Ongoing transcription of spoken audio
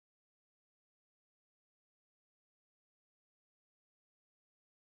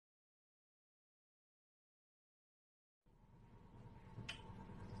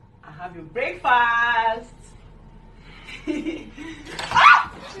Have your breakfast.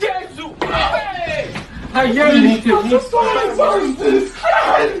 Ah! Jesus! Hey! I'm so sorry. I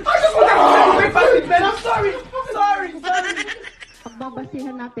just want to have breakfast, man. I'm sorry.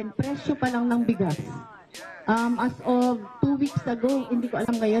 Pagbabasihan natin, presyo pa lang ng bigas. As of 2 weeks ago, hindi ko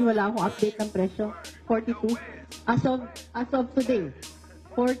alam ngayon, wala akong update ng presyo. 42. As of today,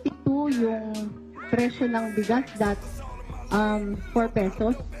 42 yung presyo ng bigas, that's 4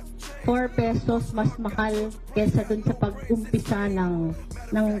 pesos. 4 pesos mas mahal kesa dun sa pag-umpisa ng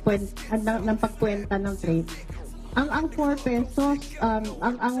pagkwenta ng trade. Ang 4 pesos, ang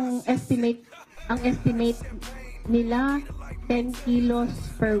estimate nila 10 kilos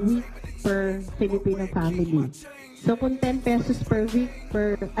per week per Filipino family. So kung 10 pesos per week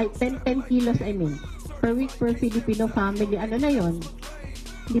 10 kilos per week per Filipino family, ano na yon?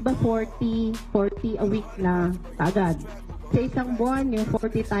 Di ba 40 a week na agad? Sa isang buwan, yung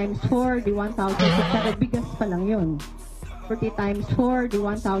 40 times 4, di 1,600 bigas pa lang yun. 40 times 4, di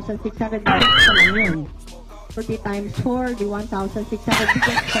 1,600 bigas pa lang yun. 40 times 4, di 1,600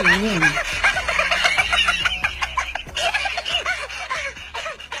 bigas pa lang yun.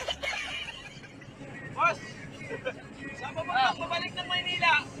 Boss! Saan pa ba? Pabalik ng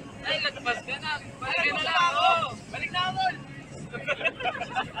Maynila! Ay, nagpas ka na! Balik na ako! Balik na ako!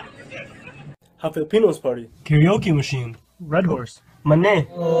 How Filipinos party? Karaoke machine. Red horse. Mane.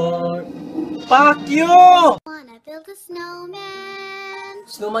 Fuck you! Wanna build a snowman?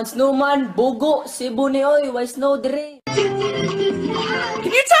 Snowman, Bogo, Cebu ni oy, why snow dire? Can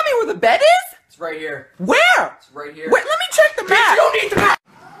you tell me where the bed is? It's right here. Where? It's right here. Wait, let me check the map! You don't need the map!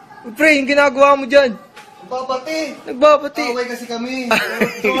 Pre, yung ginagawa mo dyan. Nagbabati. Away kasi kami.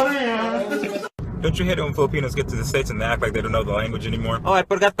 Don't you hate it when Filipinos get to the States and they act like they don't know the language anymore? Oh, I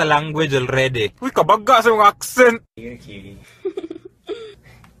forgot the language already. Uy, kabagga sa yung accent! You're cutie.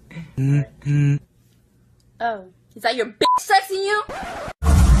 Oh, is that your bitch texting you?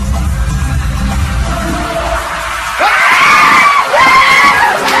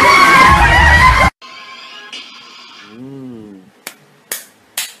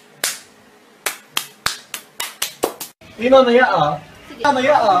 Mamaya ah.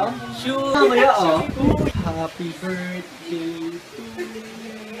 Happy birthday to you.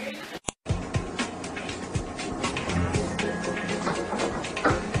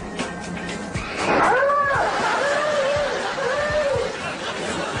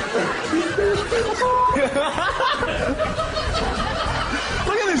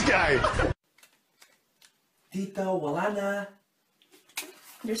 Look at this guy! Tita, wala na.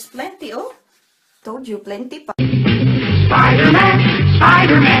 There's plenty, oh. Told you, plenty pa.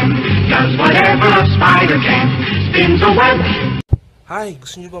 Spider-Man does whatever a spider can. Spins a web. Hi,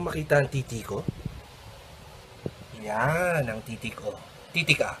 gusto niyo ba makita ang titi ko? Yan, ang titi ko.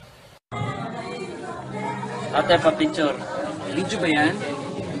 Titi ka. Ate, pa-picture. Video ba yan?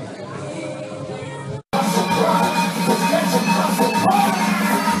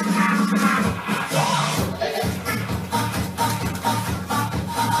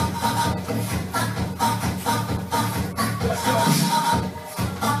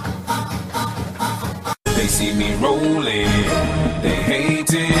 They see me rolling, they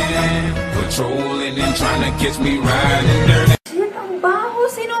hating, patrolling and trying to catch me riding dirty. Shit, ang baho.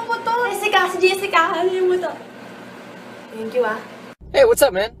 Sino mo to? Jessica. Ano mo to? Thank you, ah. Hey, what's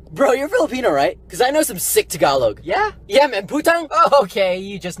up, man? Bro, you're Filipino, right? Because I know some sick Tagalog. Yeah? Yeah, man. Putang? Oh, okay.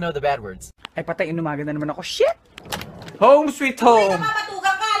 You just know the bad words. Ay, patay, inumaga na naman ako. Shit! Home sweet home! Uy,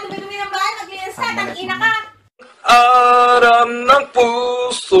 namamatugan ka. Dumi-dumi ng bahay. Naglinis ka. Tang-ina ka. Aram ng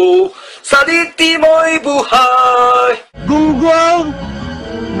puso, sa diti mo'y buhay. Gunggong!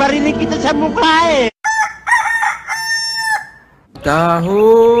 Barinig kita sa mukha eh!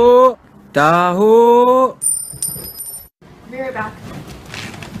 Taho! Be right back.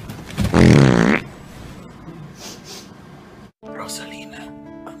 Rosalina,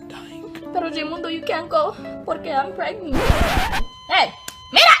 I'm dying. Pero Raimundo, you can't go porque I'm pregnant. Hey!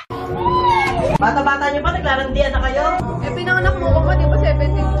 Mira! Bata-bata niyo pa, naglalandian na kayo? Eh, pinanganak mo ko pa, di ba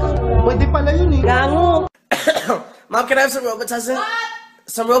 17 ka? Pwede pala yun eh. Gango! Mom, can I have some Robitussin? What?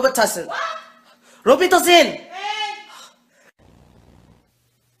 Some Robitussin. What? Robitussin! Hey!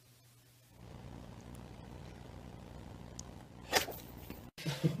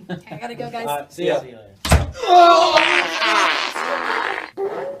 I gotta go, guys. See ya.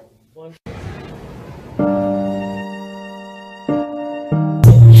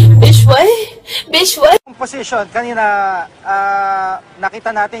 Bishway? Position, kanina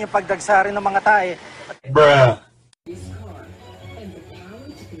nakita natin yung pagdagsa rin ng mga tae. Bruh.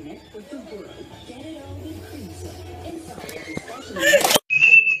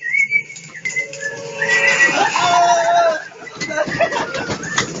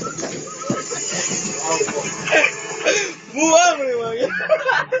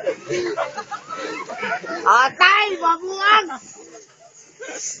 Atay! Mabuang!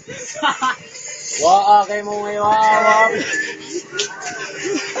 Waa kay mo ngayon.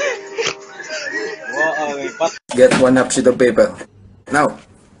 Get one up sheet of paper. Now.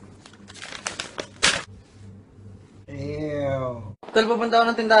 Tol, pupunta ako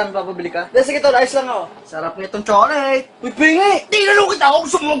ng tindahan, papabili ka? Dahil sige tol, ayos lang ako. Sarap nitong chocolate. Uy, pingi! Tinanong kita ako,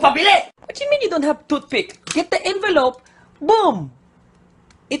 gusto mo magpabili! What you mean you don't have toothpick? Get the envelope, boom!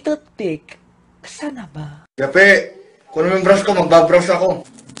 Toothpick. Sana ba? Gape, kung naman brush ko, magbabrush ako.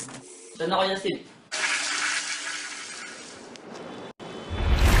 Saan ako yan, Sid?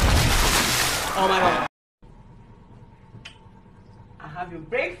 Oh my god. I have your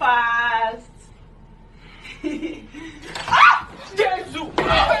breakfast. Ah! Jesus!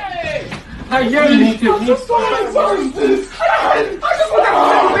 Hey! I just want to